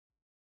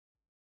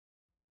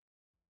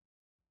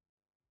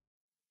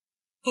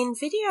In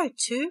video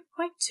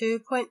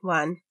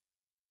 2.2.1,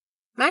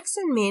 Max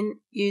and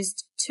Min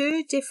used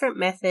two different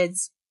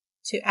methods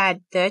to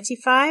add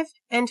 35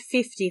 and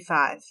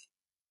 55.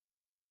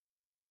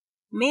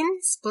 Min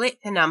split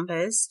the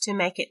numbers to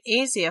make it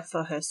easier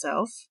for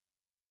herself,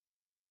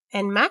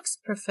 and Max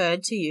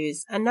preferred to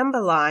use a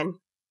number line,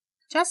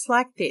 just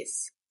like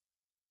this.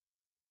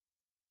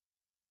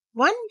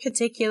 One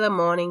particular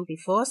morning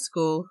before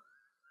school,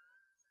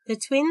 the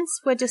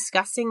twins were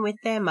discussing with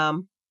their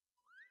mum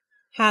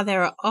how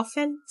there are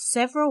often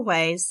several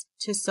ways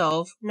to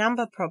solve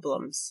number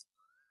problems,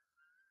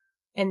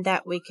 and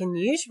that we can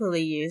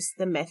usually use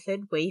the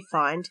method we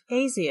find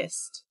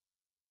easiest.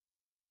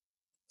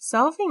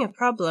 Solving a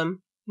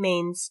problem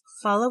means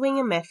following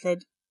a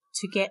method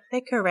to get the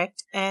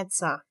correct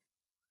answer.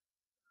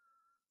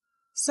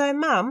 So,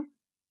 Mum,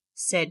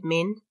 said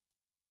Min,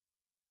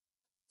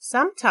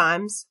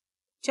 sometimes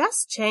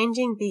just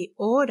changing the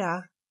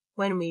order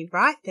when we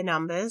write the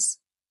numbers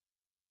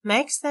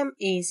makes them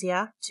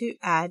easier to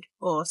add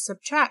or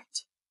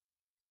subtract.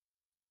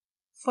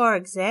 For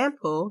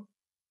example,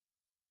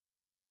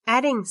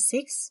 adding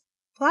 6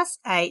 plus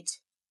 8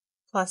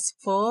 plus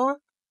 4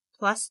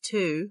 plus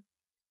 2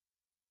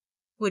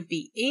 would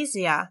be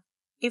easier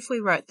if we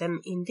wrote them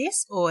in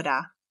this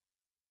order: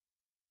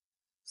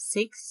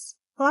 6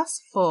 plus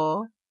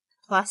 4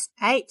 plus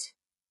 8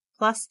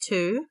 plus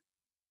 2,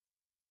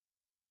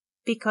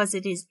 because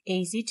it is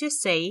easy to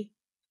see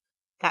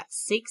that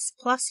 6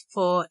 plus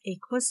 4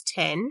 equals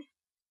 10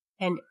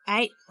 and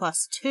 8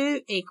 plus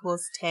 2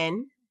 equals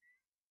 10.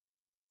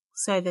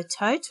 So the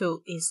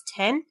total is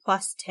 10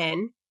 plus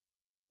 10,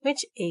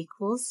 which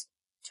equals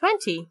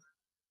 20.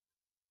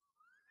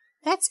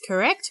 That's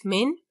correct,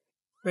 Min,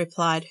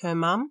 replied her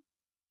mum.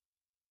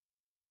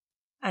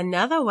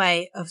 Another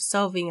way of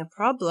solving a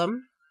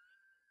problem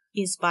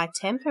is by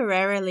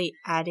temporarily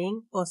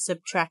adding or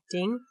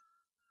subtracting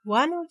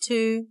 1 or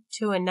 2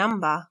 to a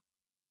number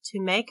to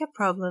make a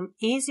problem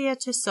easier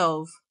to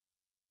solve,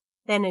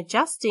 then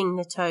adjusting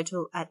the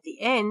total at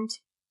the end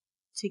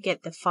to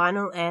get the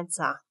final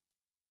answer.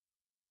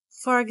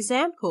 For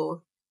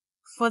example,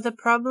 for the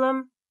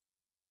problem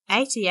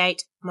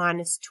 88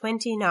 minus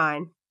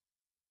 29,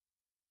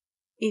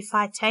 if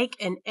I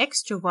take an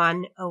extra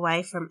 1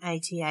 away from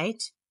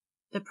 88,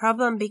 the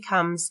problem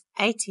becomes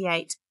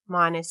 88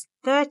 minus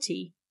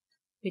 30,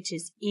 which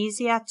is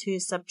easier to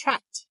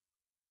subtract.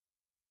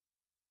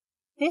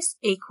 This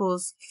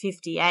equals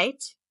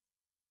 58.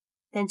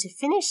 Then to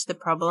finish the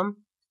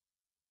problem,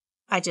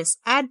 I just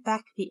add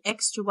back the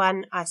extra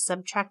 1 I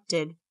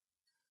subtracted,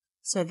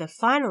 so the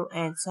final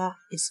answer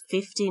is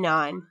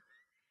 59.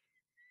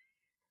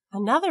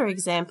 Another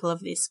example of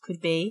this could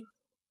be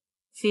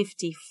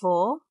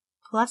 54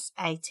 plus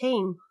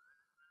 18.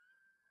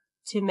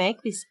 To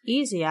make this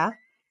easier,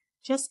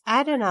 just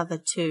add another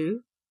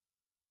 2,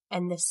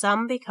 and the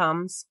sum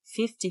becomes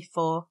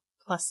 54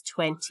 plus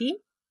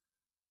 20,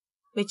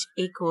 which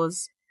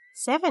equals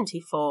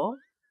 74.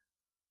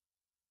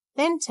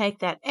 Then take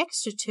that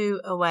extra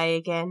 2 away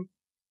again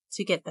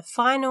to get the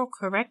final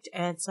correct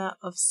answer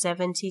of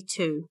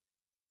 72.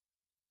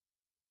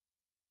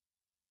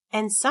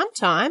 And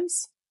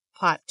sometimes,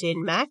 piped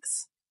in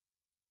Max,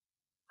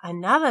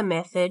 another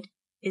method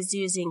is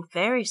using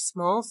very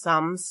small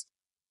sums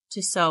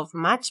to solve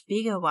much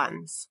bigger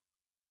ones.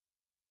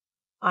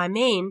 I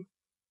mean,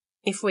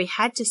 if we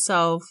had to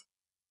solve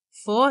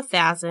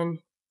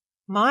 4,000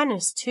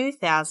 minus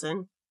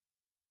 2,000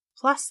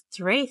 plus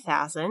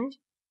 3,000,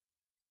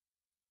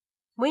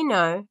 we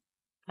know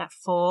that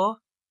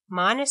 4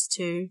 minus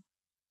 2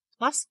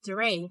 plus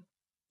 3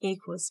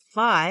 equals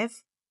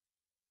 5,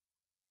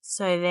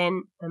 so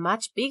then the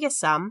much bigger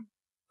sum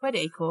would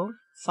equal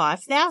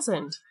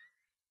 5,000.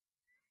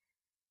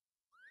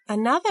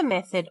 Another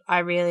method I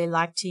really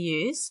like to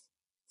use,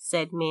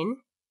 said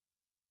Min,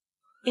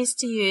 is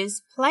to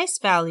use place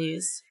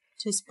values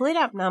to split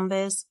up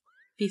numbers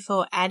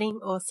before adding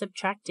or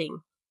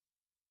subtracting.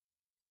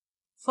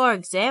 For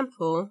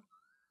example,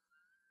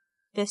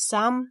 the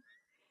sum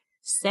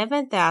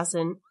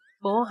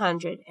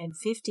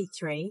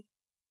 7,453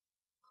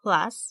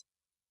 plus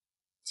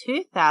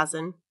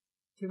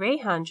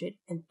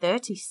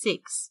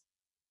 2,336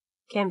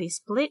 can be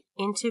split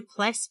into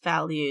place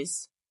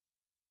values.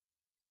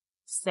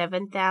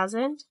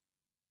 7,000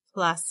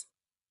 plus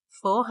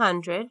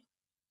 400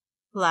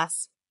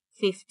 plus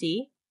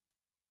 50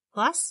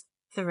 plus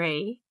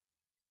 3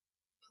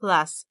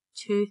 plus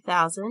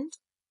 2,000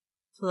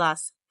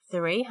 plus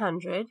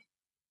 300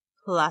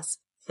 plus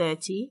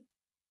 30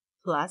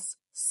 plus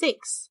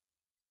 6.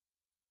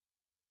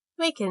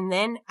 We can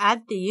then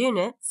add the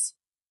units.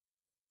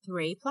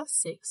 3 plus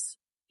 6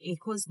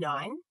 equals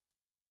 9.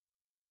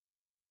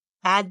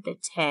 Add the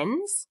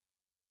tens.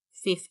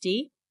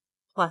 50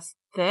 plus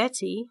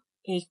 30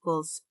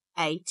 equals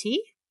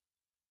 80.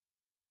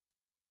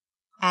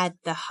 Add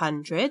the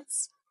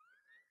hundreds.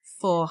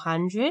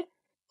 400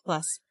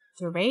 plus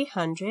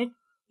 300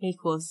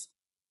 equals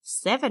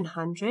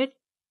 700.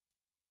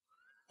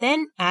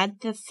 Then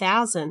add the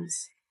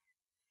thousands.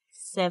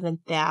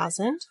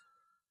 7,000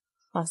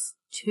 plus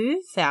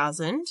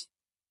 2,000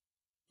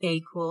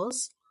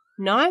 equals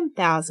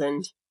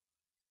 9,000.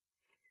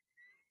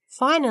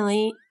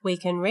 Finally, we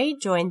can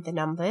rejoin the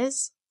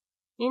numbers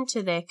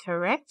into their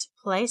correct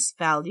place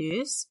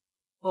values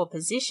or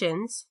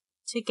positions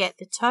to get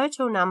the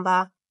total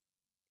number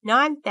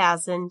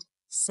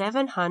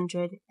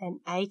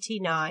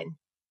 9,789.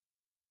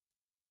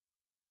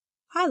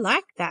 I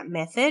like that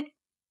method,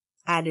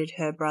 added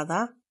her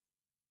brother.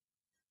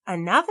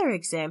 Another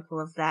example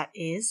of that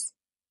is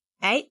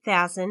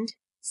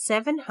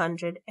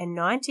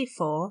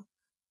 8,794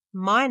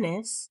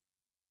 minus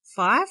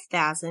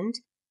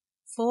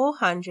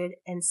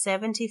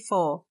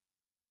 5,474,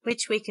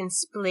 which we can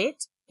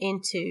split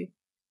into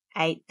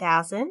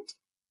 8,000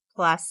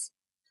 plus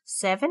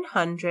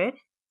 700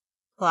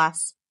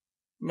 plus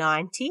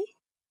 90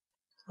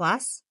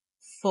 plus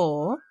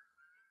 4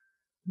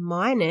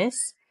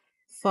 minus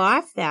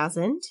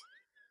 5,000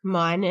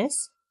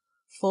 minus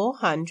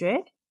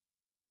 400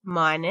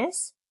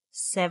 minus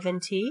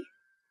 70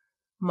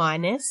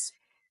 minus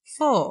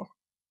 4.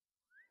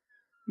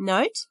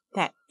 Note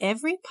that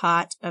every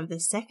part of the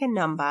second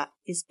number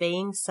is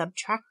being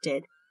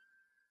subtracted.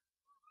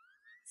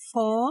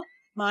 4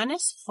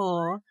 minus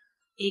 4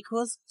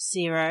 equals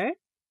 0.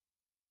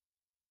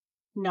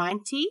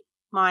 90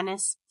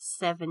 minus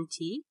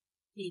 70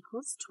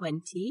 equals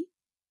 20.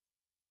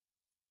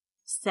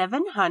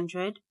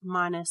 700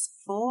 minus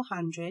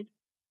 400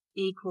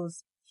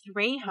 equals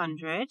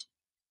 300.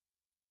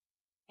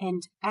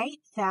 And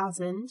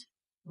 8,000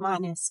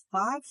 minus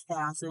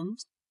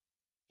 5,000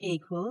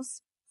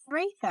 equals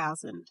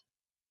 3,000.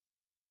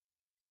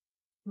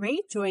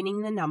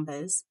 Rejoining the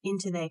numbers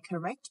into their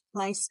correct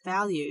place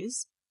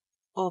values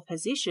or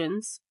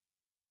positions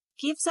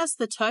gives us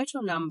the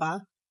total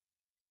number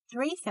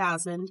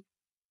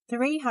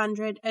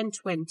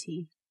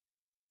 3,320.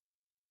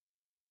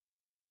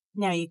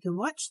 Now you can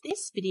watch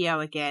this video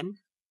again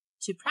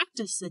to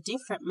practice the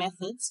different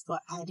methods for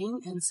adding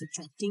and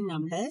subtracting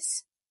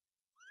numbers,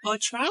 or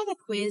try the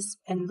quiz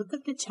and look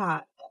at the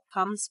chart that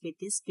comes with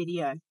this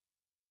video.